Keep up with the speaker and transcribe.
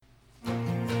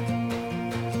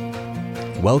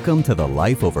Welcome to the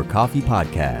Life Over Coffee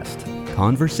podcast,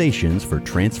 conversations for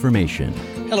transformation.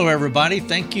 Hello, everybody.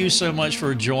 Thank you so much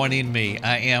for joining me.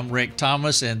 I am Rick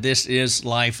Thomas, and this is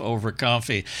Life Over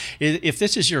Coffee. If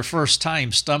this is your first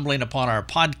time stumbling upon our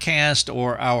podcast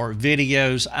or our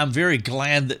videos, I'm very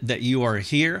glad that you are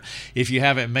here. If you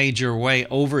haven't made your way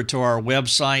over to our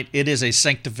website, it is a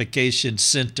sanctification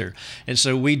center. And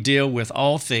so we deal with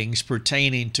all things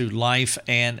pertaining to life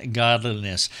and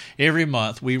godliness. Every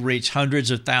month, we reach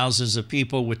hundreds of thousands of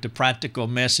people with the practical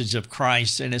message of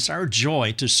Christ, and it's our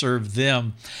joy to serve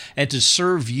them and to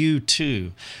serve you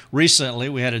too. Recently,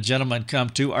 we had a gentleman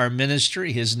come to our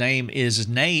ministry. His name is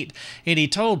Nate, and he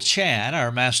told Chad,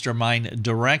 our mastermind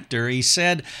director, he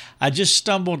said, I just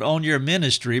stumbled on your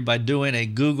ministry by doing a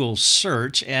Google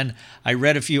search, and I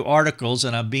read a few articles,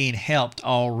 and I'm being helped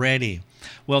already.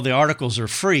 Well, the articles are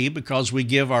free because we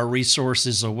give our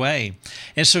resources away.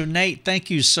 And so, Nate, thank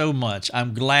you so much.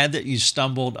 I'm glad that you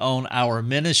stumbled on our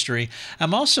ministry.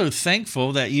 I'm also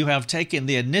thankful that you have taken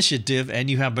the initiative and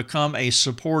you have become a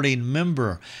supporting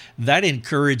member. That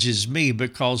encourages me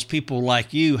because people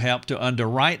like you help to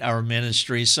underwrite our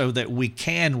ministry so that we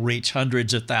can reach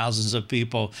hundreds of thousands of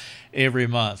people every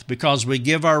month. Because we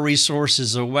give our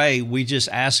resources away, we just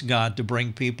ask God to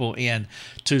bring people in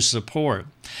to support.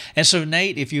 And so,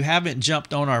 Nate, if you haven't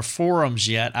jumped on our forums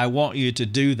yet, I want you to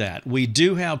do that. We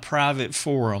do have private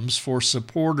forums for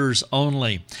supporters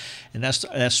only. And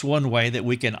that's one way that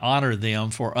we can honor them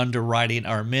for underwriting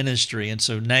our ministry. And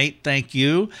so, Nate, thank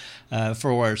you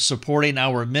for supporting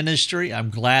our ministry. I'm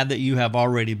glad that you have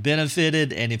already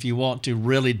benefited. And if you want to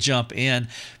really jump in,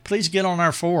 please get on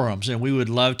our forums. And we would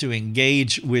love to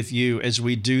engage with you as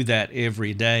we do that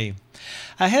every day.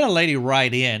 I had a lady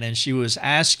write in, and she was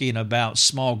asking about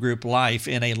small group life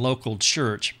in a local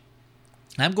church.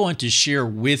 I'm going to share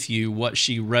with you what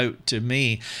she wrote to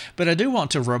me, but I do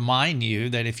want to remind you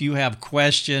that if you have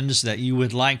questions that you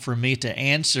would like for me to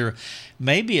answer,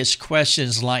 maybe it's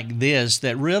questions like this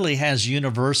that really has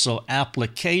universal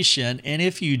application. And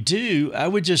if you do, I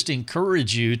would just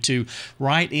encourage you to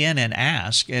write in and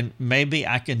ask, and maybe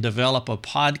I can develop a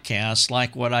podcast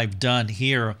like what I've done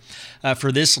here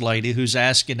for this lady who's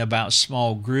asking about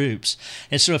small groups.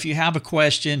 And so if you have a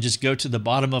question, just go to the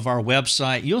bottom of our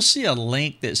website. You'll see a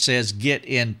link that says get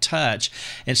in touch.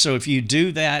 And so if you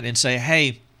do that and say,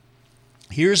 hey,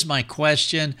 here's my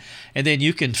question, and then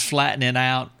you can flatten it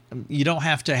out. You don't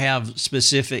have to have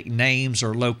specific names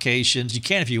or locations. You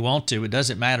can if you want to. It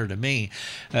doesn't matter to me.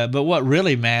 But what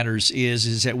really matters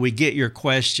is that we get your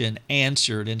question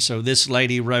answered. And so this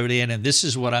lady wrote in, and this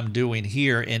is what I'm doing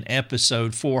here in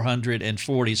episode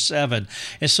 447.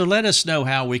 And so let us know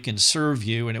how we can serve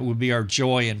you, and it would be our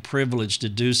joy and privilege to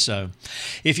do so.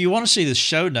 If you want to see the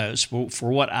show notes for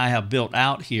what I have built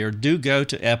out here, do go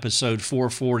to episode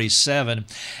 447,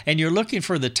 and you're looking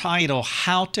for the title,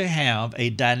 How to Have a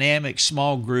Dynamic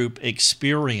Small Group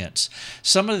Experience.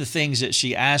 Some of the things that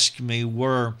she asked me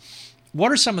were,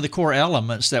 what are some of the core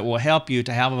elements that will help you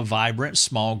to have a vibrant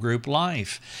small group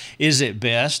life? Is it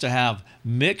best to have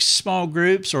mixed small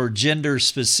groups or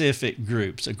gender-specific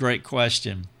groups? A great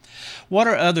question. What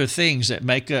are other things that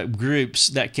make up groups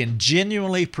that can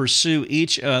genuinely pursue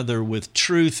each other with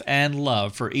truth and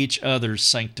love for each other's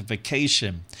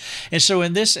sanctification? And so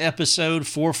in this episode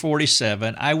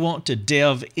 447, I want to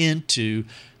delve into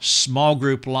small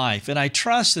group life. And I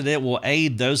trust that it will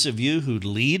aid those of you who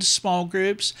lead small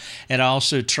groups, and I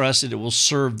also trust that it will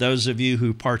serve those of you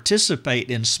who participate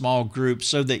in small groups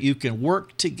so that you can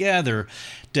work together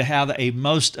to have a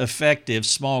most effective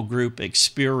small group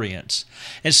experience.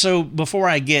 And so before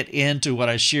I get into what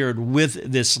I shared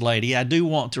with this lady, I do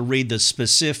want to read the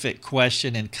specific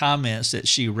question and comments that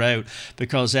she wrote,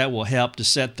 because that will help to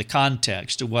set the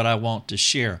context of what I want to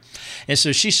share. And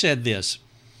so she said this: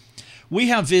 we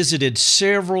have visited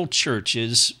several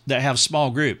churches that have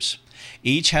small groups.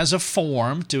 Each has a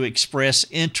form to express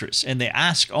interest, and they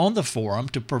ask on the form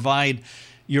to provide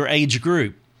your age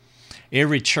group.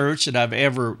 Every church that I've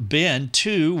ever been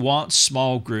to wants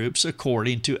small groups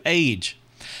according to age.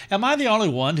 Am I the only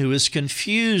one who is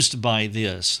confused by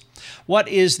this? What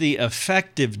is the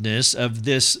effectiveness of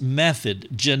this method,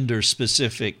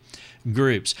 gender-specific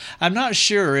groups? I'm not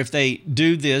sure if they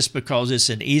do this because it's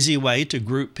an easy way to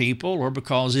group people or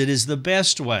because it is the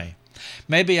best way.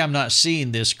 Maybe I'm not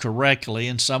seeing this correctly,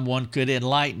 and someone could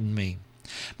enlighten me.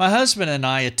 My husband and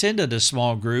I attended a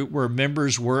small group where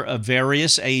members were of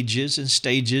various ages and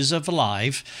stages of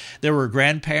life. There were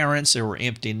grandparents, there were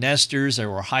empty nesters, there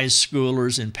were high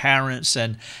schoolers and parents,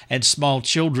 and small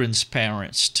children's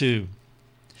parents too.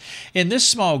 In this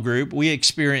small group, we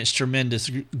experienced tremendous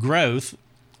growth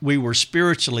we were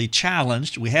spiritually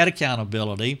challenged. We had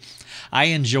accountability. I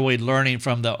enjoyed learning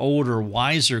from the older,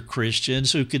 wiser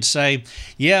Christians who could say,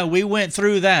 yeah, we went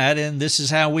through that and this is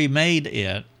how we made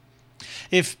it.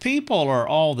 If people are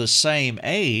all the same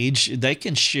age, they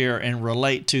can share and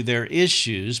relate to their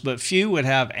issues, but few would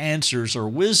have answers or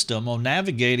wisdom on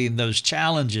navigating those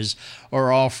challenges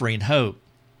or offering hope.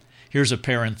 Here's a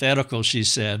parenthetical, she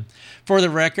said. For the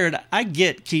record, I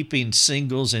get keeping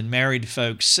singles and married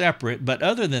folks separate, but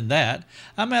other than that,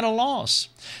 I'm at a loss.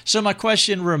 So my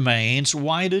question remains,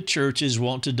 why do churches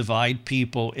want to divide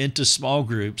people into small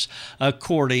groups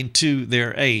according to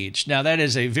their age? Now, that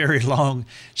is a very long,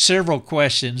 several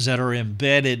questions that are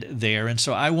embedded there, and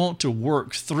so I want to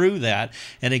work through that.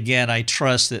 And again, I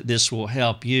trust that this will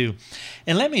help you.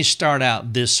 And let me start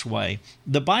out this way.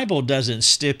 The Bible doesn't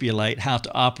stipulate how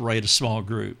to operate a small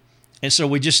group. And so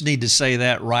we just need to say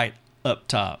that right up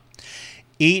top.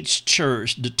 Each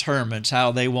church determines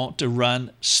how they want to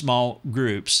run small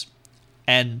groups,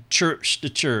 and church to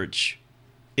church,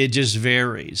 it just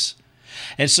varies.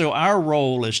 And so our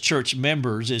role as church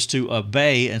members is to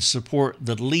obey and support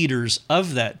the leaders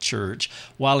of that church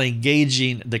while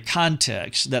engaging the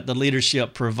context that the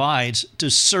leadership provides to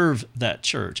serve that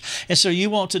church. And so you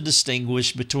want to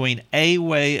distinguish between a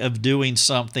way of doing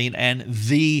something and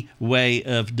the way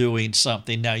of doing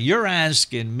something. Now, you're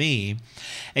asking me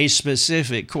a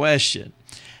specific question,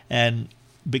 and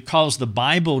because the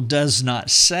Bible does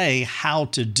not say how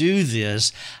to do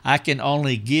this, I can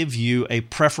only give you a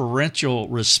preferential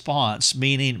response,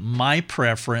 meaning my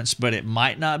preference, but it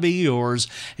might not be yours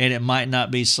and it might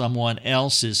not be someone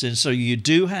else's. And so you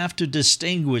do have to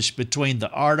distinguish between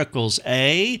the articles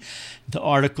a, the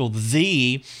article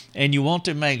the, and you want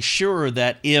to make sure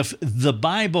that if the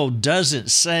Bible doesn't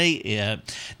say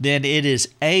it, then it is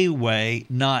a way,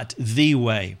 not the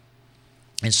way.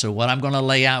 And so what I'm going to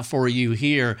lay out for you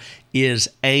here is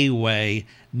a way,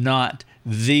 not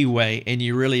the way, and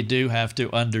you really do have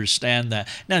to understand that.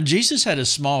 Now, Jesus had a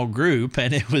small group,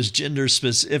 and it was gender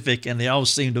specific, and they all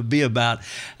seemed to be about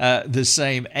the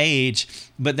same age,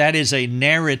 but that is a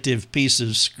narrative piece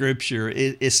of Scripture.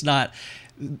 It's not...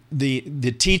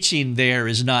 The teaching there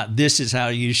is not, this is how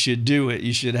you should do it.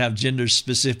 You should have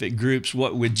gender-specific groups.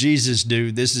 What would Jesus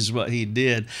do? This is what he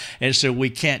did. And so we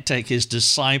can't take his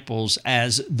disciples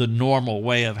as the normal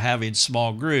way of having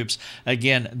small groups.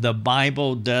 Again, the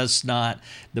Bible does not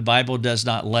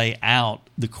lay out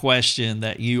the question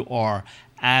that you are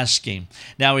asking.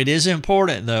 Now, it is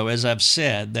important, though, as I've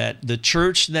said, that the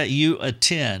church that you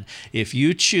attend, if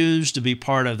you choose to be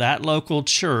part of that local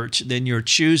church, then you're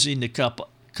choosing to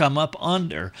come up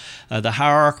under the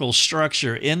hierarchical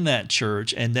structure in that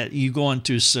church, and that you're going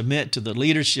to submit to the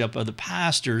leadership of the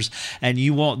pastors, and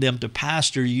you want them to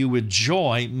pastor you with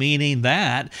joy, meaning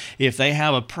that if they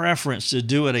have a preference to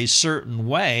do it a certain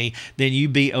way, then you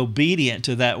be obedient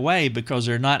to that way because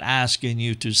they're not asking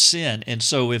you to sin. And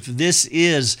so if this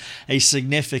is a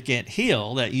significant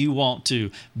hill that you want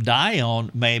to die on,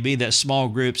 maybe that small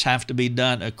groups have to be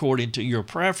done according to your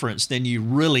preference, then you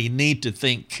really need to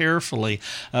think carefully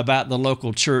about the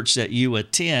local church that you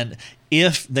attend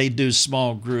if they do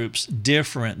small groups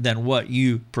different than what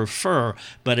you prefer.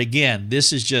 But again,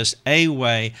 this is just a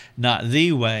way, not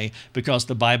the way, because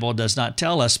the Bible does not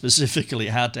tell us specifically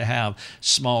how to have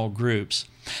small groups.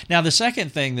 Now, the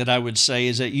second thing that I would say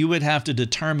is that you would have to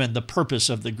determine the purpose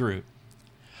of the group.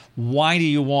 Why do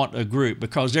you want a group?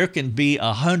 Because there can be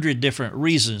 100 different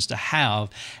reasons to have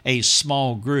a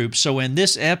small group. So in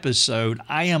this episode,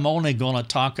 I am only going to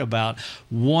talk about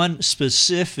one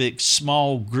specific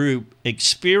small group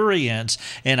experience,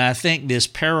 and I think this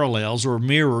parallels or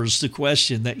mirrors the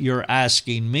question that you're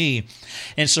asking me.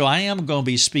 And so I am going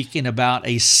to be speaking about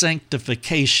a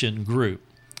sanctification group,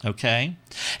 okay?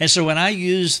 And so when I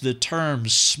use the term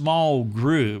small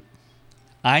group,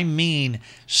 I mean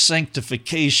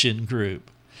sanctification group.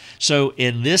 So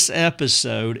in this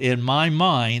episode, in my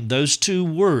mind, those two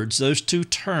words, those two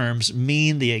terms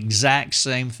mean the exact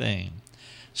same thing.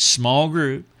 Small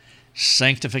group,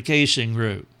 sanctification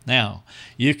group. Now,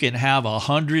 you can have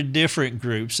 100 different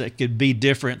groups that could be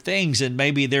different things, and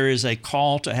maybe there is a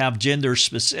call to have gender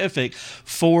specific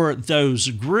for those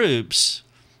groups.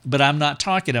 But I'm not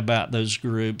talking about those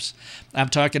groups. I'm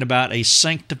talking about a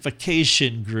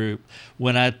sanctification group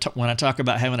when I talk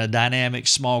about having a dynamic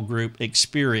small group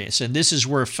experience. And this is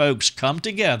where folks come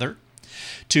together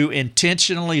to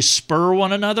intentionally spur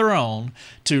one another on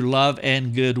to love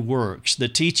and good works. The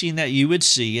teaching that you would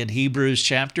see in Hebrews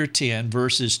chapter 10,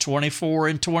 verses 24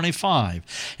 and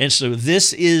 25. And so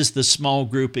this is the small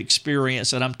group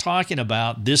experience that I'm talking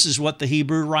about. This is what the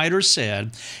Hebrew writer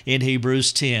said in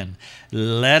Hebrews 10.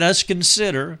 Let us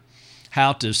consider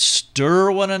how to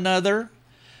stir one another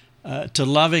to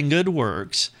love and good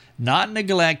works, not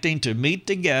neglecting to meet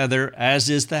together as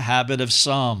is the habit of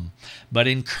some, but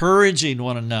encouraging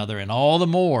one another, and all the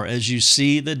more as you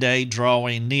see the day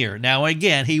drawing near. Now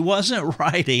again, he wasn't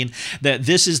writing that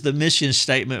this is the mission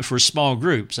statement for small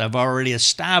groups. I've already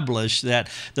established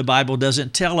that the Bible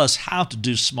doesn't tell us how to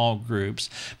do small groups,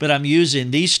 but I'm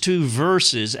using these two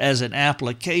verses as an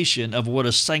application of what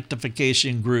a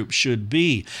sanctification group should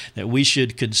be, that we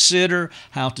should consider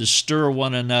how to stir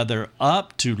one another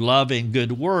up to love and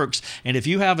good works. And if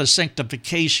you have a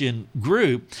sanctification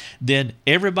group, then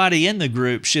everybody in the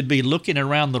group should be looking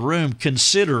around the room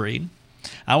considering,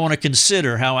 I want to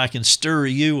consider how I can stir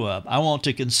you up. I want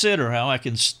to consider how I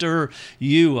can stir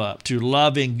you up to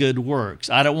loving good works.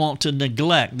 I don't want to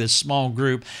neglect this small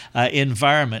group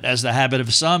environment as the habit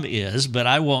of some is, but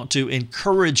I want to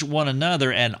encourage one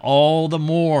another, and all the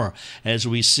more as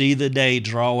we see the day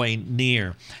drawing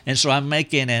near. And so I'm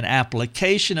making an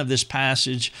application of this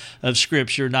passage of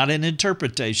Scripture, not an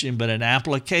interpretation, but an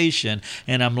application,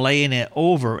 and I'm laying it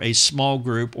over a small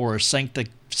group or a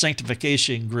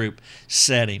sanctification group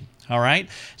setting. All right?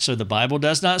 So the Bible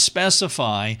does not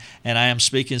specify, and I am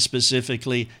speaking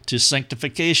specifically to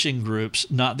sanctification groups,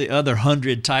 not the other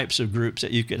 100 types of groups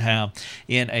that you could have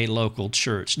in a local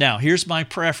church. Now, here's my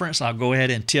preference. I'll go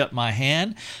ahead and tip my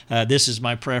hand. This is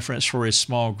my preference for a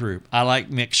small group. I like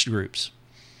mixed groups.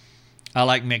 I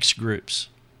like mixed groups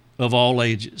of all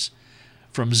ages,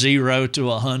 from 0 to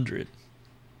 100.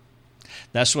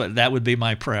 That would be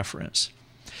my preference.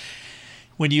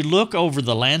 When you look over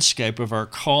the landscape of our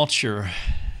culture,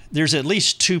 there's at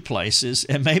least two places,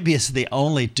 and maybe it's the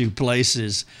only two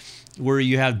places, where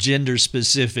you have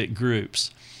gender-specific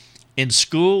groups. In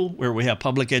school, where we have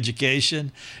public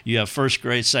education, you have first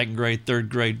grade, second grade, third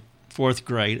grade, fourth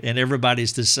grade, and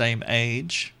everybody's the same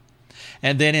age.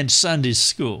 And then in Sunday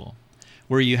school,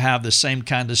 where you have the same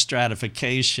kind of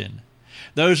stratification.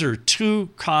 Those are two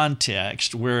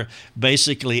contexts where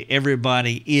basically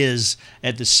everybody is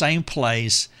at the same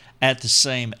place at the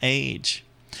same age.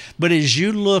 But as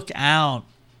you look out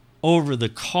over the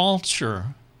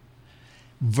culture,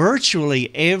 virtually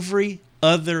every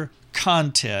other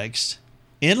context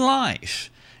in life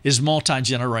is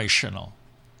multi-generational.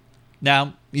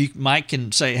 Now, you might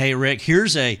can say, hey, Rick,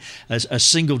 here's a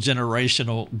single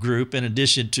generational group in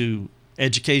addition to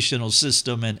educational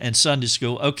system and Sunday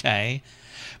school. Okay.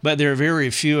 But there are very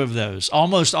few of those.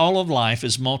 Almost all of life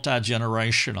is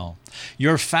multi-generational.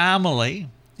 Your family,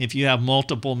 if you have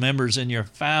multiple members in your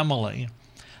family,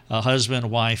 a husband,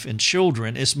 wife, and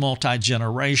children, is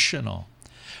multi-generational.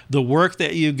 The work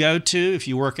that you go to, if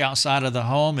you work outside of the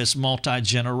home, is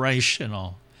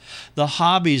multi-generational. The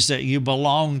hobbies that you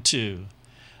belong to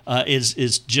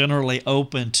is generally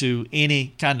open to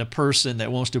any kind of person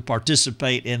that wants to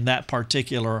participate in that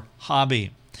particular hobby.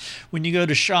 When you go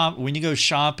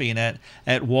shopping at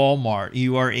Walmart,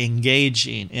 you are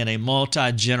engaging in a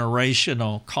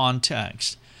multi-generational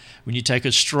context. When you take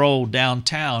a stroll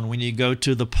downtown, when you go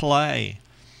to the play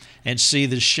and see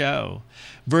the show,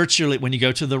 virtually when you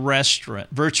go to the restaurant,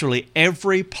 virtually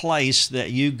every place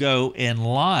that you go in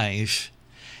life,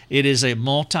 it is a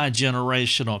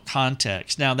multi-generational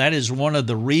context. Now, that is one of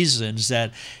the reasons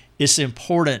that it's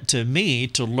important to me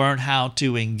to learn how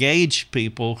to engage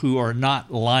people who are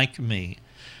not like me,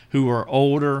 who are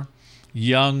older,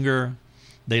 younger,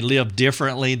 they live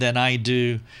differently than I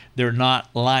do, they're not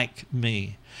like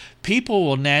me. People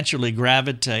will naturally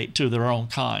gravitate to their own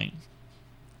kind,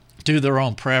 to their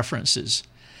own preferences.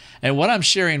 And what I'm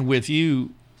sharing with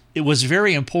you, it was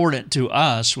very important to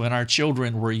us when our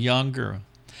children were younger.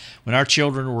 When our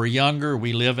children were younger,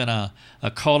 we live in a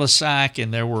cul-de-sac,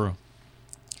 and there were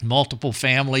multiple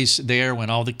families there. When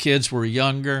all the kids were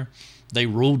younger, they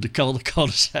ruled the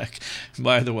cul-de-sac,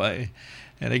 by the way.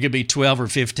 And there could be 12 or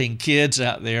 15 kids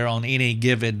out there on any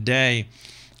given day.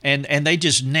 And they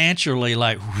just naturally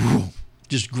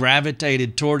just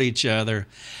gravitated toward each other.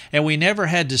 And we never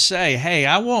had to say, hey,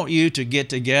 I want you to get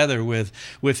together with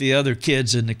the other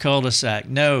kids in the cul-de-sac.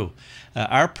 No,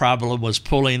 our problem was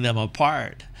pulling them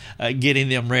apart, getting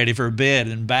them ready for bed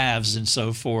and baths and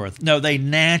so forth. No, they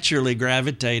naturally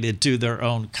gravitated to their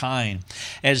own kind.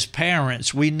 As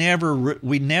parents, we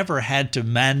never had to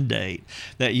mandate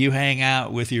that you hang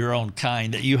out with your own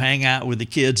kind, that you hang out with the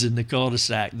kids in the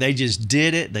cul-de-sac. They just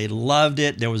did it. They loved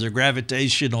it. There was a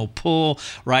gravitational pull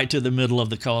right to the middle of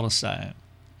the cul-de-sac.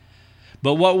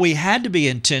 But what we had to be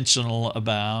intentional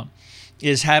about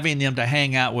is having them to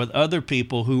hang out with other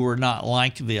people who were not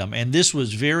like them. And this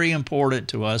was very important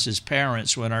to us as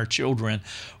parents when our children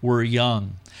were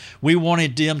young. We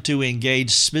wanted them to engage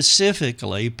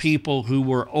specifically people who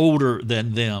were older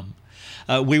than them.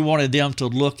 We wanted them to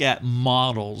look at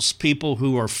models, people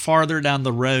who are farther down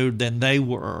the road than they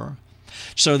were,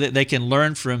 so that they can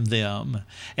learn from them.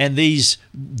 And these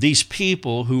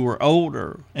people who were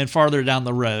older and farther down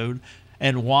the road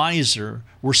and wiser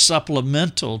were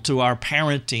supplemental to our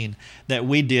parenting that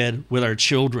we did with our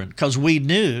children, because we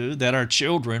knew that our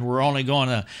children were only going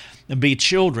to be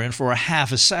children for a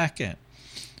half a second,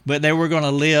 but they were going to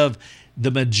live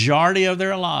the majority of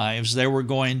their lives. They were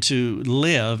going to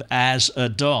live as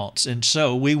adults. And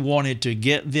so we wanted to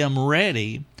get them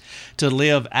ready to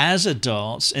live as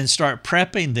adults and start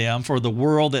prepping them for the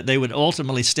world that they would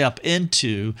ultimately step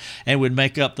into and would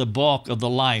make up the bulk of the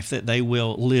life that they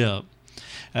will live.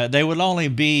 They would only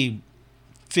be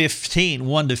 1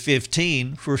 to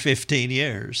 15 for 15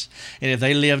 years. And if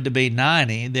they live to be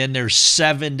 90, then there's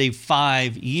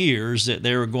 75 years that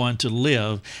they're going to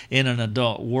live in an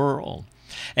adult world.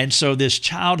 And so this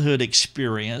childhood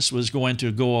experience was going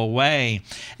to go away,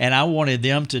 and I wanted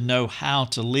them to know how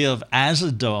to live as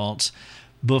adults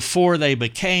before they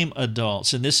became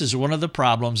adults. And this is one of the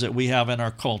problems that we have in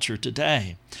our culture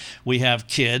today. We have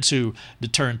kids who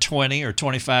turn 20 or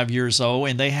 25 years old,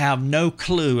 and they have no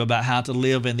clue about how to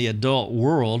live in the adult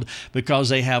world because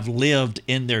they have lived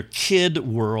in their kid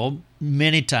world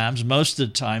many times, most of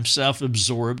the time,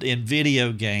 self-absorbed in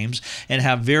video games and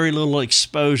have very little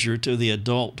exposure to the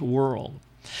adult world.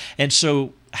 And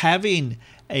so having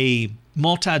a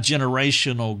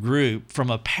multi-generational group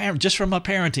just from a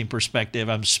parenting perspective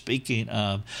I'm speaking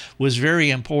of, was very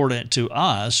important to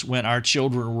us when our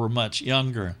children were much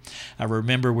younger. I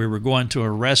remember we were going to a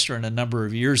restaurant a number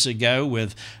of years ago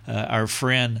with our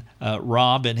friend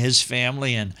Rob and his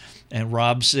family, and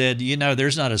Rob said,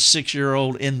 there's not a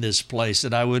 6-year-old in this place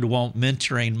that I would want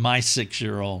mentoring my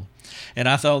 6-year-old. And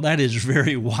I thought that is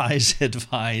very wise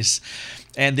advice.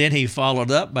 And then he followed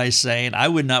up by saying, I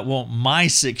would not want my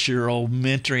 6-year-old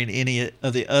mentoring any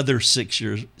of the other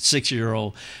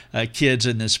 6-year-old kids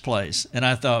in this place. And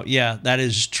I thought, yeah, that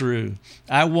is true.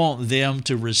 I want them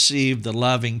to receive the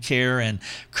loving care and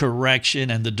correction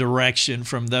and the direction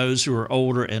from those who are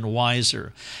older and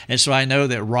wiser. And so I know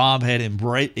that Rob had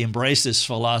embraced this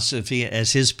philosophy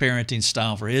as his parenting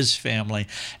style for his family,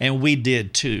 and we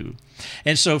did too.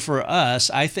 And so for us,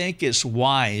 I think it's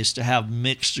wise to have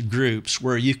mixed groups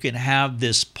where you can have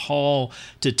this Paul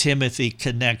to Timothy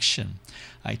connection.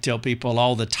 I tell people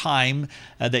all the time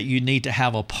that you need to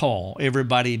have a Paul.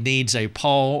 Everybody needs a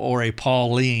Paul or a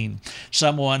Pauline,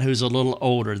 someone who's a little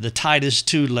older, the Titus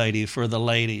 2 lady for the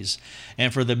ladies,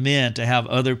 and for the men to have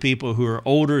other people who are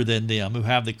older than them, who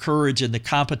have the courage and the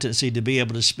competency to be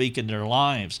able to speak in their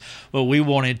lives. Well, we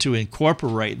wanted to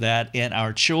incorporate that in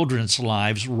our children's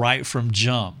lives right from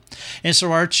jump. And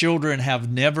so our children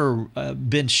have never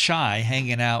been shy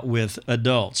hanging out with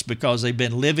adults because they've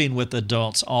been living with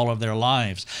adults all of their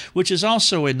lives, which is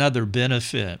also another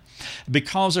benefit.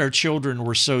 Because our children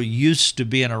were so used to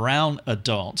being around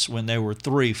adults when they were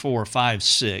 3, 4, 5,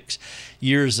 6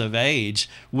 years of age,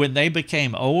 when they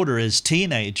became older as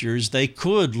teenagers, they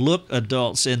could look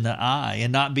adults in the eye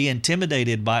and not be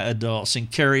intimidated by adults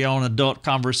and carry on adult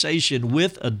conversation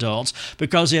with adults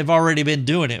because they've already been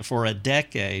doing it for a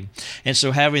decade. And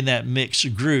so having that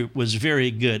mixed group was very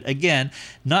good. Again,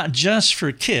 not just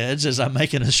for kids, as I'm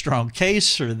making a strong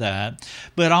case for that,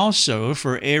 but also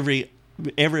for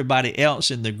everybody else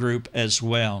in the group as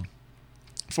well.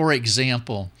 For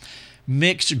example,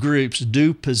 mixed groups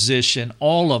do position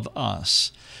all of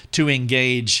us to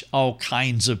engage all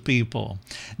kinds of people,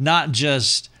 not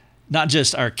just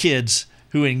our kids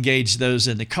who engage those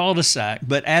in the cul-de-sac,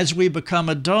 but as we become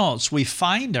adults, we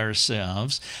find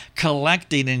ourselves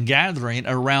collecting and gathering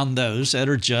around those that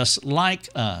are just like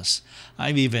us.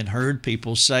 I've even heard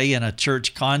people say in a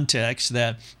church context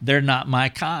that they're not my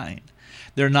kind,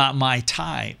 they're not my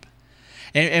type.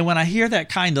 And when I hear that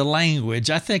kind of language,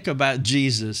 I think about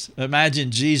Jesus.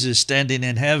 Imagine Jesus standing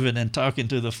in heaven and talking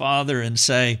to the Father and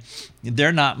say,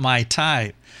 they're not my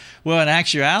type. Well, in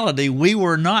actuality, we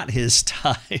were not his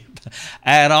type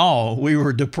at all. We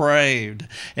were depraved.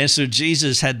 And so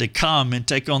Jesus had to come and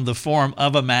take on the form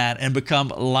of a man and become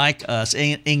like us,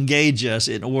 and engage us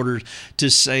in order to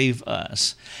save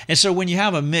us. And so when you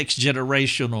have a mixed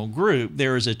generational group,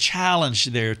 there is a challenge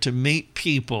there to meet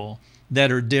people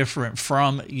that are different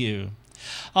from you.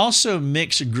 Also,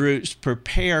 mixed groups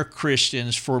prepare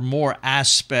Christians for more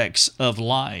aspects of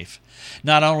life.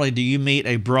 Not only do you meet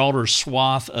a broader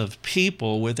swath of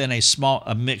people within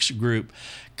a mixed group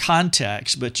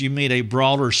context, but you meet a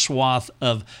broader swath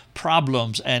of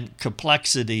problems and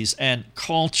complexities and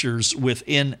cultures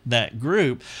within that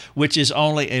group, which is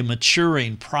only a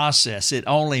maturing process. It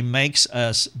only makes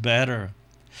us better.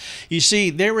 You see,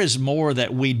 there is more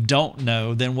that we don't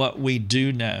know than what we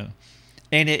do know.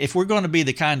 And if we're going to be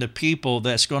the kind of people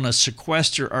that's going to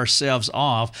sequester ourselves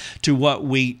off to what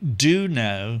we do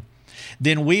know,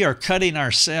 then we are cutting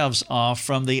ourselves off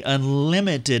from the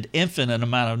unlimited, infinite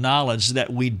amount of knowledge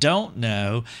that we don't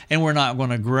know, and we're not going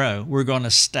to grow. We're going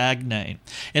to stagnate.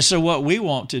 And so what we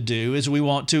want to do is we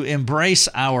want to embrace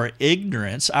our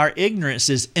ignorance. Our ignorance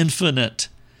is infinite.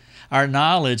 Our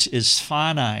knowledge is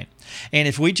finite. And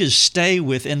if we just stay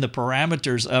within the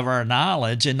parameters of our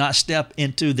knowledge and not step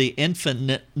into the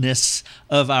infiniteness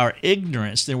of our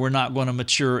ignorance, then we're not going to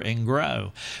mature and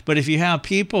grow. But if you have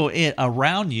people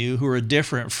around you who are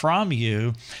different from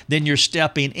you, then you're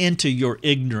stepping into your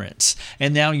ignorance.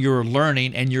 And now you're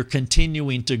learning and you're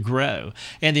continuing to grow.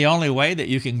 And the only way that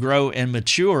you can grow and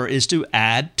mature is to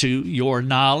add to your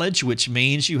knowledge, which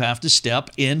means you have to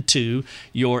step into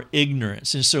your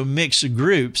ignorance. And so mixed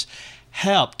groups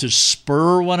help to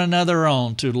spur one another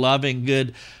on to loving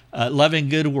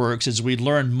good works as we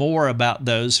learn more about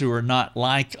those who are not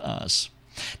like us.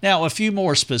 Now, a few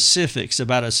more specifics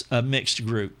about a mixed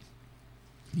group.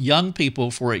 Young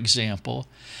people, for example,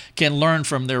 can learn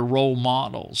from their role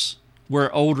models,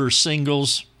 where older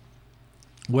singles,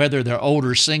 whether they're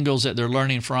older singles that they're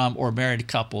learning from or married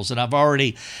couples. And I've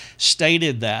already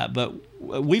stated that, but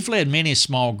we've led many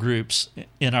small groups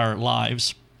in our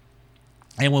lives.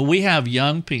 And when we have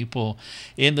young people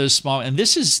in those small, and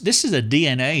this is a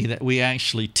DNA that we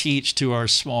actually teach to our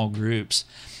small groups,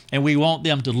 and we want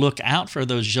them to look out for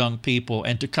those young people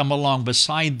and to come along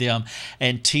beside them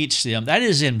and teach them. That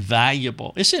is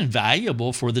invaluable. It's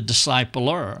invaluable for the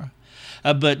discipler,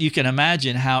 but you can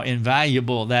imagine how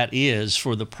invaluable that is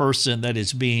for the person that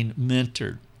is being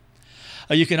mentored.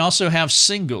 You can also have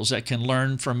singles that can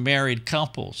learn from married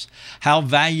couples. How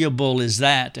valuable is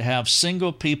that to have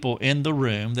single people in the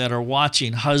room that are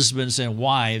watching husbands and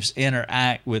wives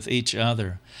interact with each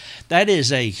other? That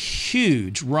is a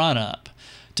huge run-up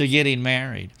to getting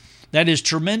married. That is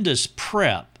tremendous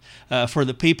prep for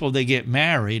the people that get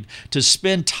married to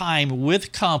spend time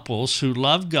with couples who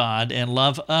love God and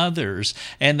love others,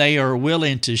 and they are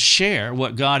willing to share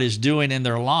what God is doing in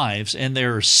their lives, and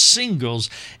there are singles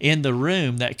in the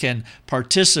room that can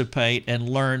participate and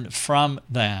learn from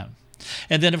them.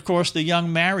 And then, of course, the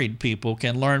young married people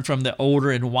can learn from the older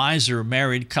and wiser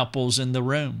married couples in the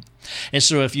room. And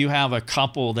so if you have a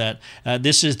couple that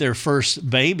this is their first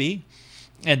baby,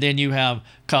 and then you have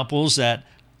couples that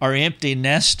are empty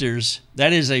nesters,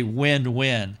 that is a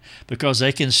win-win, because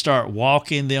they can start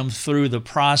walking them through the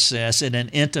process in an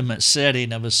intimate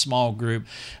setting of a small group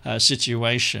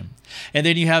situation. And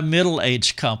then you have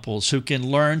middle-aged couples who can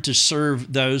learn to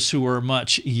serve those who are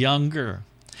much younger.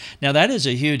 Now, that is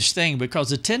a huge thing, because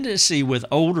the tendency with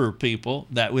older people,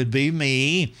 that would be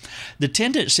me, the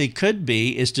tendency could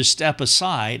be is to step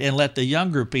aside and let the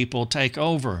younger people take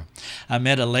over. I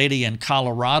met a lady in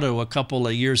Colorado a couple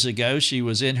of years ago. She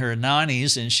was in her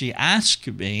 90s, and she asked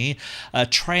me a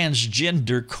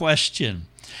transgender question.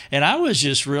 And I was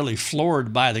just really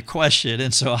floored by the question.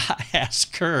 And so I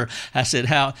asked her, I said,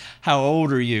 how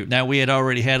old are you? Now, we had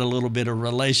already had a little bit of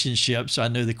relationship, so I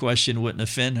knew the question wouldn't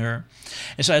offend her.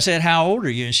 And so I said, how old are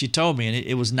you? And she told me, and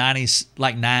it was 90,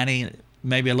 like 90,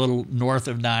 maybe a little north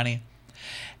of 90.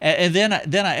 And then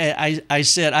I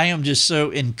said, I am just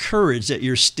so encouraged that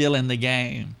you're still in the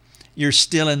game. You're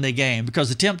still in the game, because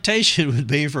the temptation would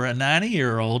be for a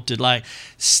 90-year-old to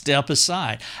step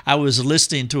aside. I was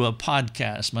listening to a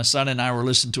podcast. My son and I were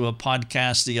listening to a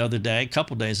podcast the other day, a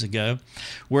couple days ago,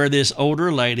 where this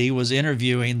older lady was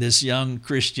interviewing this young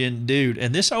Christian dude.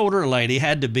 And this older lady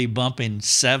had to be bumping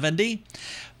 70,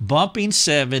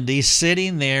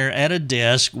 sitting there at a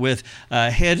desk with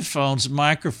headphones,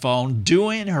 microphone,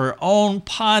 doing her own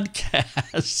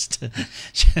podcast.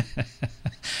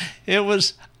 It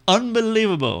was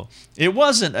unbelievable. It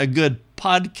wasn't a good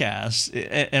podcast,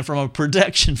 and from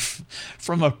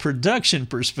a production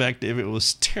perspective, it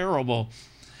was terrible.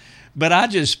 But I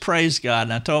just praised God,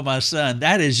 and I told my son,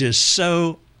 that is just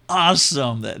so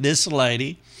awesome that this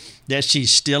lady, that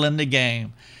she's still in the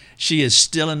game. She is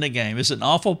still in the game. It's an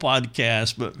awful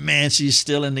podcast, but man, she's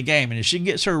still in the game. And if she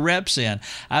gets her reps in,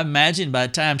 I imagine by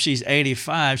the time she's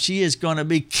 85, she is going to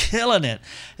be killing it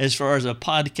as far as a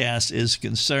podcast is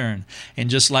concerned. And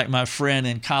just like my friend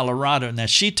in Colorado, now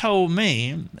she told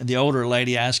me, the older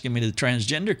lady asking me the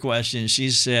transgender question, she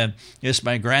said, it's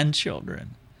my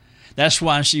grandchildren. That's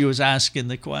why she was asking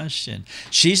the question.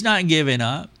 She's not giving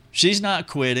up. She's not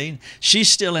quitting. She's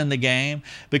still in the game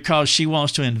because she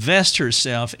wants to invest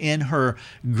herself in her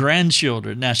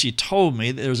grandchildren. Now, she told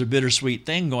me that there was a bittersweet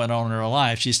thing going on in her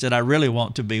life. She said, I really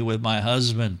want to be with my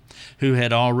husband who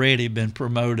had already been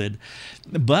promoted.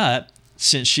 But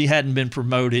since she hadn't been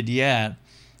promoted yet,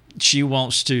 she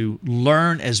wants to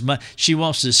learn as much. She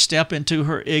wants to step into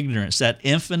her ignorance, that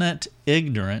infinite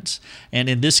ignorance, and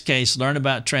in this case, learn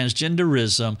about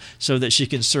transgenderism so that she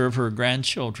can serve her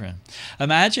grandchildren.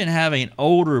 Imagine having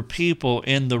older people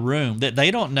in the room that they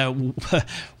don't know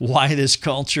why this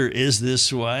culture is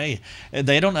this way.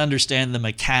 They don't understand the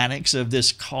mechanics of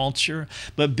this culture,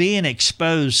 but being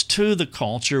exposed to the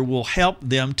culture will help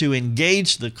them to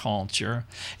engage the culture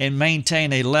and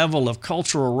maintain a level of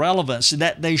cultural relevance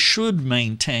that they should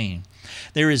maintain.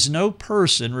 There is no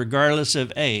person, regardless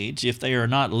of age, if they are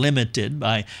not limited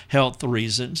by health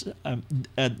reasons,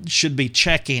 should be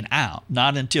checking out,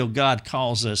 not until God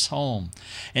calls us home.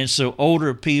 And so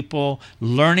older people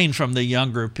learning from the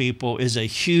younger people is a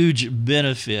huge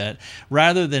benefit,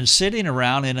 rather than sitting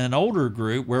around in an older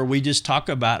group where we just talk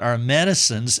about our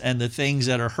medicines and the things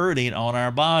that are hurting on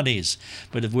our bodies.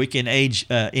 But if we can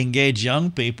engage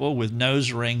young people with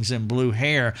nose rings and blue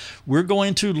hair, we're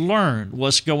going to learn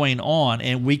what's going on,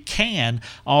 and we can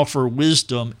offer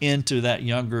wisdom into that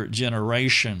younger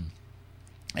generation.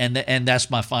 And that's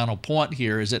my final point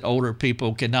here, is that older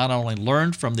people can not only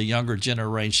learn from the younger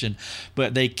generation,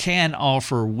 but they can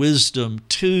offer wisdom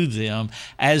to them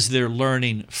as they're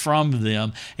learning from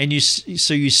them. And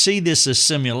so you see this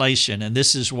assimilation, and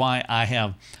this is why I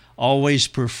have always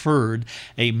preferred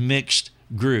a mixed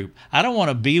group. I don't want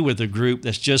to be with a group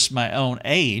that's just my own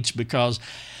age, because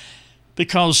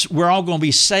we're all going to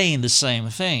be saying the same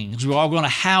things. We're all going to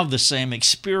have the same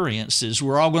experiences.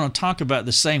 We're all going to talk about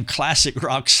the same classic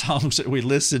rock songs that we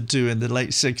listened to in the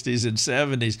late 60s and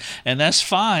 70s. And that's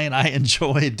fine. I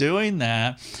enjoy doing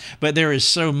that. But there is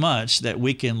so much that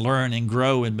we can learn and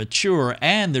grow and mature,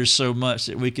 and there's so much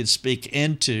that we can speak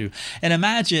into. And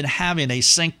imagine having a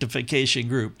sanctification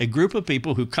group, a group of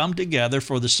people who come together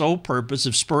for the sole purpose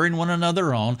of spurring one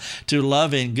another on to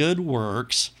love and good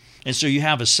works. And so you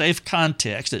have a safe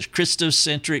context that's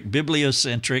Christocentric,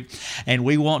 bibliocentric, and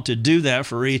we want to do that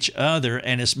for each other,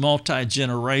 and it's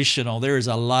multi-generational. There is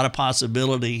a lot of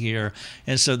possibility here,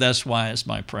 and so that's why it's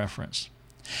my preference.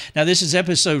 Now, this is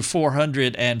episode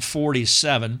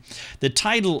 447. The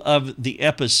title of the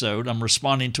episode, I'm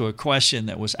responding to a question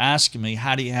that was asked me,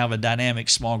 how do you have a dynamic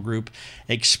small group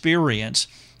experience?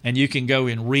 And you can go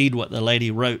and read what the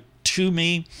lady wrote to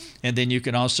me, and then you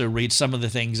can also read some of the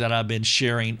things that I've been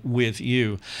sharing with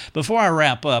you. Before I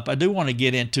wrap up, I do want to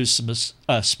get into some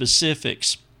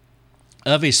specifics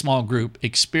of a small group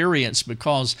experience,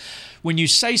 because when you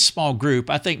say small group,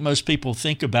 I think most people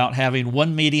think about having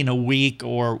one meeting a week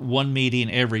or one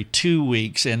meeting every 2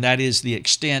 weeks, and that is the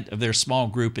extent of their small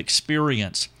group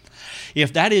experience.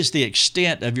 If that is the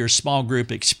extent of your small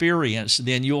group experience,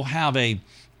 then you'll have a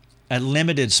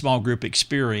limited small group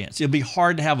experience. It'll be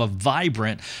hard to have a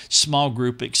vibrant small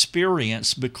group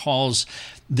experience because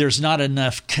there's not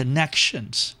enough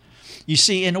connections. You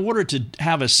see, in order to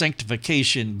have a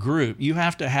sanctification group, you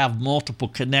have to have multiple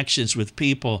connections with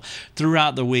people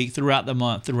throughout the week, throughout the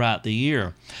month, throughout the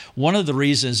year. One of the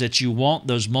reasons that you want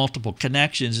those multiple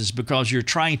connections is because you're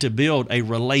trying to build a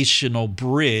relational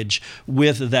bridge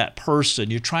with that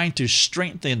person. You're trying to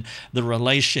strengthen the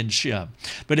relationship.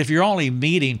 But if you're only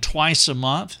meeting twice a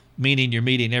month, meaning you're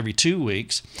meeting every 2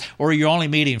 weeks, or you're only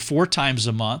meeting 4 times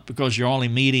a month because you're only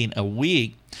meeting a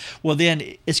week, well, then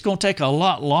it's going to take a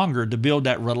lot longer to build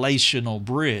that relational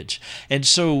bridge. And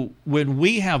so when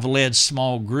we have led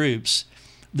small groups,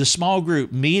 the small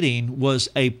group meeting was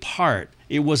a part.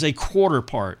 It was a quarter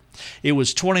part. It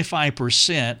was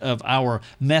 25% of our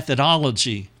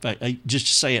methodology, just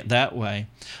to say it that way,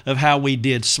 of how we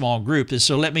did small groups. And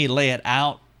so let me lay it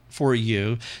out for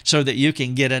you so that you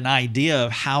can get an idea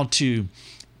of how to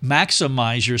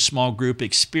maximize your small group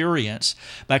experience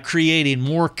by creating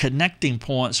more connecting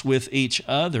points with each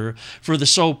other for the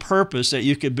sole purpose that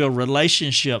you could build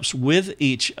relationships with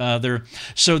each other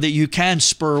so that you can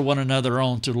spur one another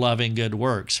on to loving good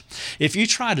works. If you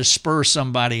try to spur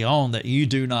somebody on that you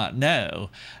do not know,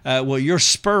 well, your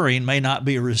spurring may not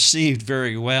be received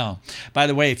very well. By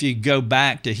the way, if you go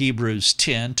back to Hebrews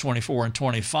 10:24 and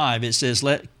 25, it says,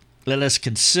 Let us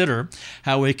consider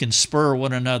how we can spur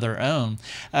one another on.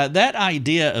 That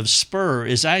idea of spur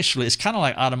is actually, it's kind of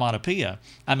like automatopoeia.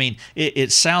 I mean,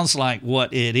 it sounds like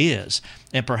what it is.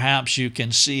 And perhaps you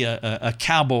can see a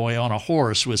cowboy on a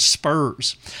horse with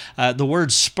spurs. The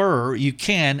word spur, you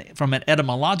can, from an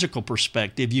etymological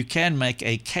perspective, you can make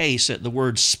a case that the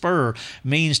word spur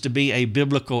means to be a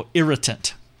biblical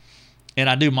irritant. And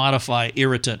I do modify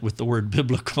irritant with the word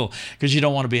biblical because you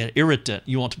don't want to be an irritant.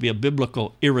 You want to be a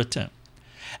biblical irritant.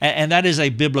 And that is a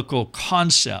biblical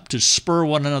concept, to spur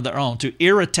one another on, to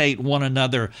irritate one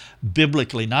another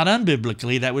biblically, not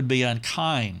unbiblically. That would be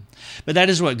unkind. But that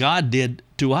is what God did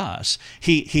to us.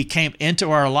 He came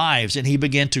into our lives and He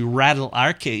began to rattle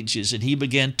our cages and He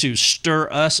began to stir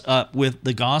us up with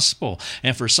the gospel.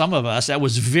 And for some of us, that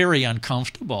was very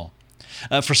uncomfortable.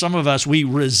 For some of us, we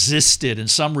resisted, and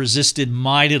some resisted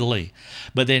mightily.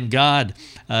 But then God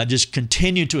just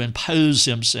continued to impose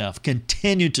Himself,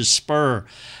 continued to spur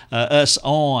us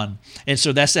on. And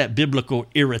so that's that biblical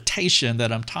irritation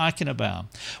that I'm talking about.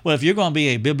 Well, if you're going to be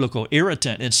a biblical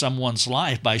irritant in someone's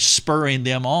life by spurring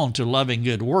them on to loving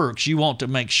good works, you want to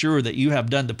make sure that you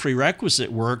have done the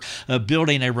prerequisite work of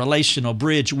building a relational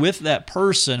bridge with that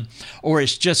person, or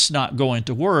it's just not going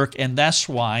to work. And that's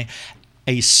why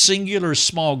a singular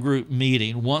small group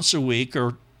meeting once a week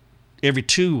or every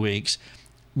 2 weeks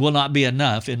will not be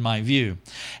enough in my view.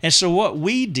 And so what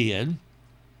we did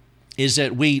is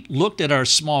that we looked at our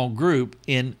small group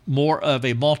in more of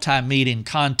a multi-meeting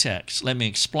context. Let me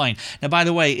explain. Now, by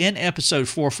the way, in episode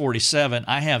 447,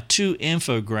 I have 2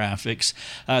 infographics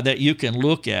that you can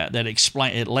look at that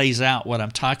explain. It lays out what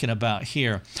I'm talking about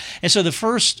here. And so the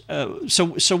first,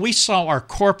 so we saw our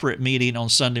corporate meeting on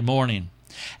Sunday morning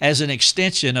as an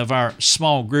extension of our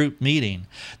small group meeting,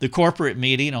 the corporate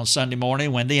meeting on Sunday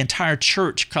morning when the entire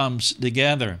church comes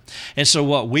together. And so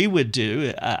what we would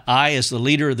do, I as the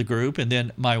leader of the group and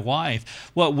then my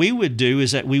wife, what we would do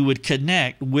is that we would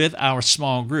connect with our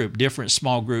small group, different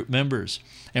small group members,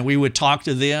 and we would talk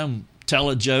to them, tell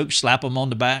a joke, slap them on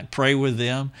the back, pray with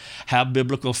them, have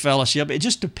biblical fellowship. It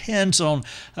just depends on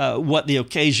what the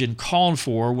occasion called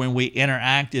for when we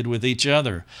interacted with each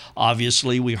other.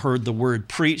 Obviously, we heard the word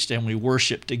preached and we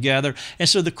worshiped together. And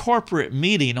so the corporate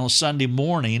meeting on Sunday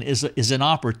morning is an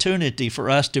opportunity for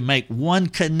us to make one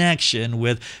connection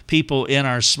with people in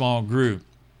our small group.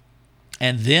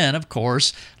 And then, of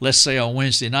course, let's say on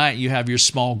Wednesday night, you have your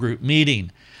small group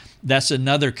meeting. That's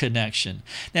another connection.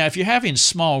 Now, if you're having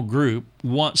small group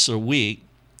once a week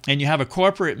and you have a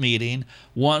corporate meeting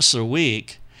once a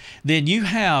week, then you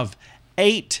have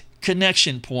 8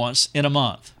 connection points in a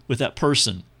month with that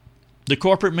person. The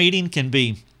corporate meeting can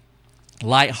be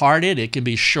lighthearted, it can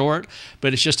be short,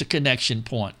 but it's just a connection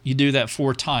point. You do that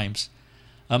 4 times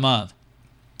a month.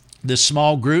 The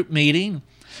small group meeting,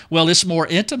 well, it's more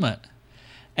intimate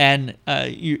and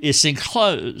it's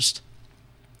enclosed.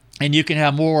 And you can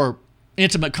have more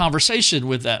intimate conversation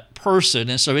with that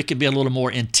person. And so it can be a little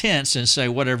more intense than, say,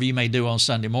 whatever you may do on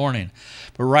Sunday morning.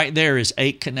 But right there is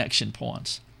 8 connection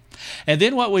points. And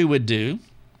then what we would do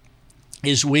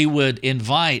is we would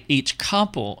invite each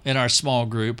couple in our small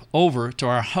group over to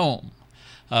our home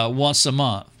once a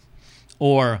month,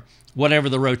 or whatever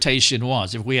the rotation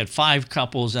was. If we had 5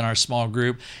 couples in our small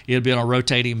group, it would be on a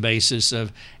rotating basis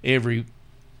of every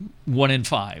 1 in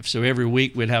 5. So every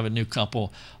week we'd have a new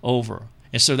couple over.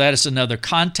 And so that is another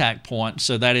contact point.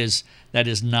 So that is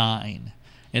 9.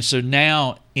 And so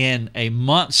now in a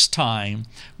month's time,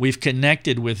 we've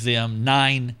connected with them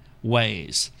 9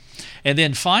 ways. And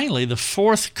then finally, the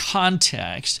 4th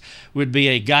context would be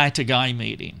a guy-to-guy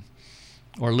meeting.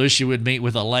 Or Lucia would meet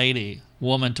with a lady,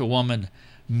 woman-to-woman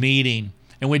meeting.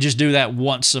 And we just do that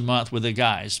once a month with the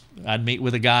guys. I'd meet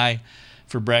with a guy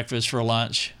for breakfast, for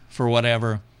lunch, for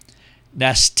whatever.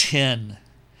 That's 10.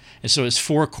 And so it's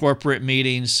 4 corporate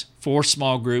meetings, 4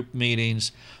 small group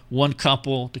meetings, 1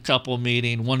 couple-to-couple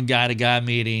meeting, 1 guy-to-guy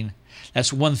meeting.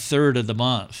 That's 1/3 of the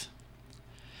month.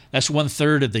 That's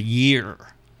 1/3 of the year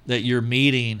that you're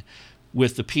meeting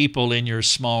with the people in your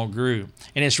small group.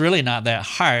 And it's really not that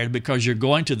hard because you're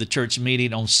going to the church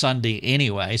meeting on Sunday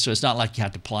anyway, so it's not like you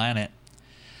have to plan it.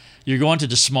 You're going to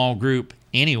the small group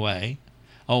anyway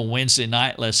on Wednesday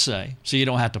night, let's say, so you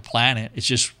don't have to plan it. It's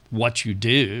just what you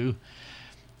do.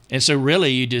 And so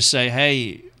really you just say,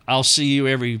 hey, I'll see you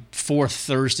every fourth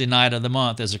Thursday night of the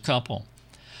month as a couple.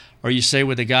 Or you say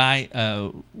with a guy,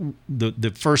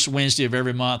 the first Wednesday of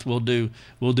every month we'll do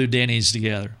Denny's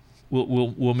together.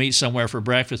 We'll meet somewhere for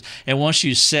breakfast. And once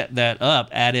you set that up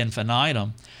ad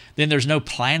infinitum, then there's no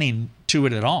planning to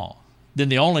it at all. Then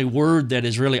the only word that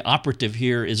is really operative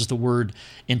here is the word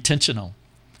intentional,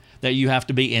 that you have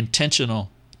to be intentional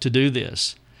to do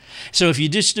this. So if you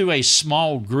just do a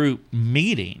small group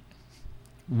meeting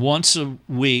once a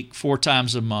week, 4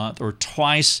 times a month, or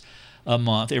twice a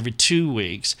month, every 2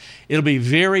 weeks, it'll be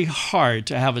very hard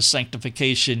to have a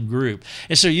sanctification group.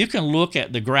 And so you can look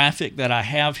at the graphic that I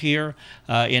have here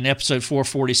in episode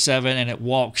 447, and it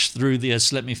walks through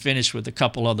this. Let me finish with a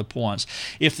couple other points.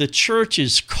 If the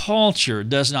church's culture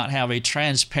does not have a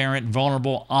transparent,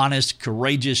 vulnerable, honest,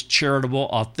 courageous, charitable,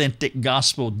 authentic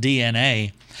gospel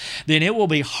DNA, then it will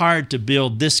be hard to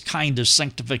build this kind of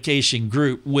sanctification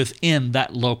group within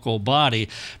that local body,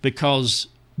 because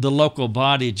the local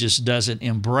body just doesn't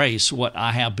embrace what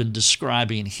I have been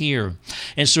describing here.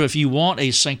 And so if you want a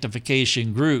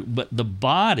sanctification group, but the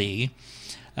body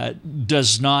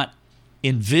does not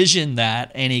envision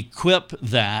that and equip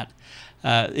that,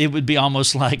 it would be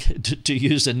almost like, to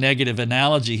use a negative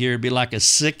analogy here, it'd be like a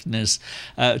sickness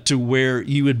to where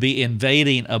you would be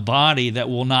invading a body that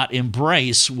will not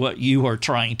embrace what you are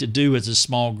trying to do as a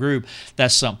small group.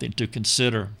 That's something to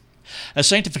consider. A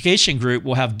sanctification group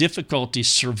will have difficulty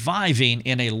surviving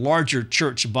in a larger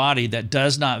church body that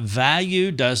does not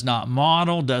value, does not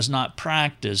model, does not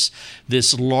practice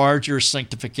this larger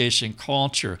sanctification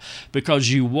culture,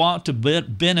 because you want to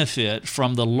benefit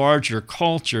from the larger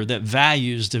culture that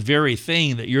values the very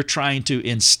thing that you're trying to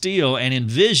instill and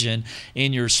envision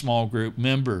in your small group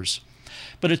members.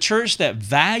 But a church that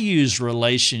values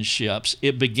relationships,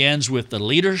 it begins with the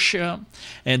leadership,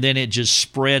 and then it just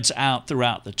spreads out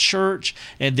throughout the church,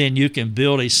 and then you can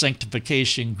build a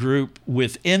sanctification group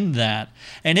within that,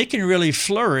 and it can really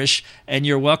flourish, and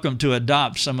you're welcome to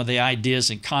adopt some of the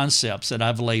ideas and concepts that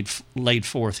I've laid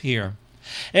forth here.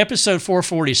 Episode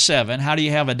 447, how do you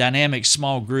have a dynamic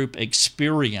small group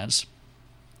experience?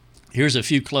 Here's a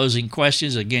few closing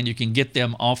questions. Again, you can get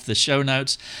them off the show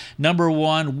notes. Number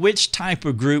 1, which type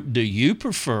of group do you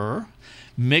prefer?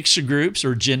 Mixed groups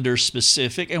or gender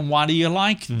specific, and why do you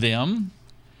like them?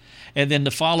 And then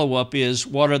the follow-up is,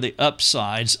 what are the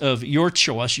upsides of your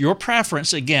choice? Your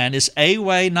preference, again, is a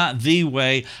way, not the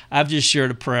way. I've just shared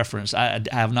a preference. I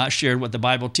have not shared what the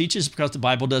Bible teaches, because the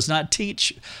Bible does not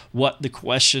teach what the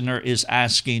questioner is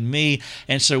asking me.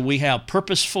 And so we have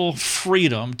purposeful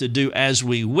freedom to do as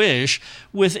we wish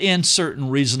within certain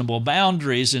reasonable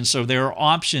boundaries. And so there are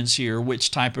options here.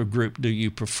 Which type of group do you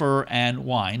prefer and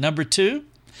why? Number 2,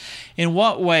 in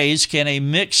what ways can a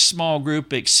mixed small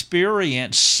group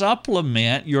experience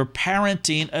supplement your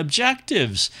parenting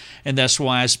objectives? And that's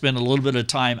why I spent a little bit of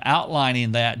time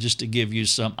outlining that, just to give you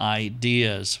some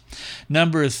ideas.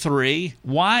 Number 3,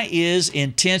 why is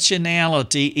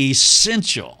intentionality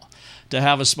essential to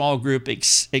have a small group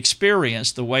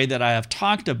experience the way that I have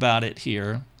talked about it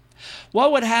here?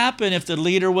 What would happen if the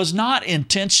leader was not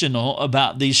intentional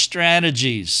about these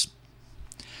strategies?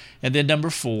 And then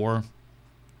number 4,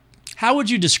 how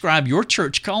would you describe your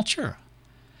church culture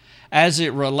as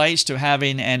it relates to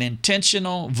having an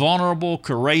intentional, vulnerable,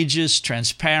 courageous,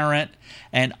 transparent,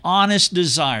 and honest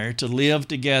desire to live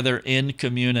together in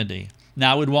community?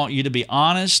 Now, I would want you to be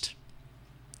honest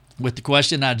with the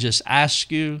question I just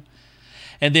asked you.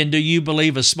 And then, do you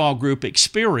believe a small group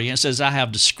experience, as I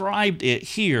have described it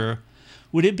here,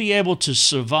 would it be able to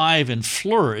survive and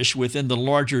flourish within the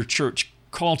larger church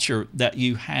culture that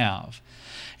you have?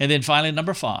 And then finally,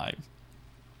 number 5,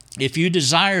 if you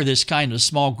desire this kind of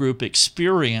small group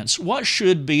experience, what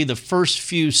should be the first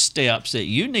few steps that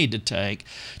you need to take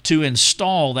to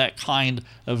install that kind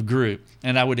of group?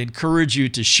 And I would encourage you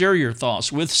to share your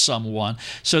thoughts with someone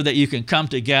so that you can come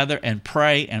together and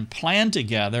pray and plan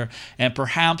together. And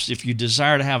perhaps if you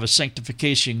desire to have a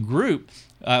sanctification group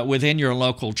within your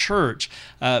local church,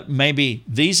 maybe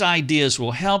these ideas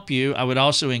will help you. I would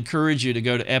also encourage you to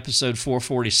go to episode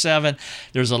 447.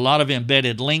 There's a lot of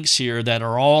embedded links here that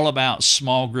are all about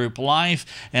small group life,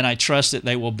 and I trust that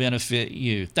they will benefit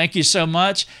you. Thank you so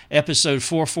much. Episode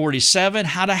 447,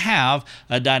 how to have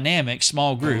a dynamic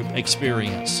small group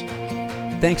experience.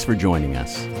 Thanks for joining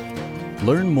us.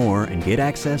 Learn more and get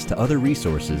access to other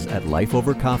resources at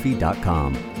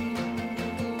lifeovercoffee.com.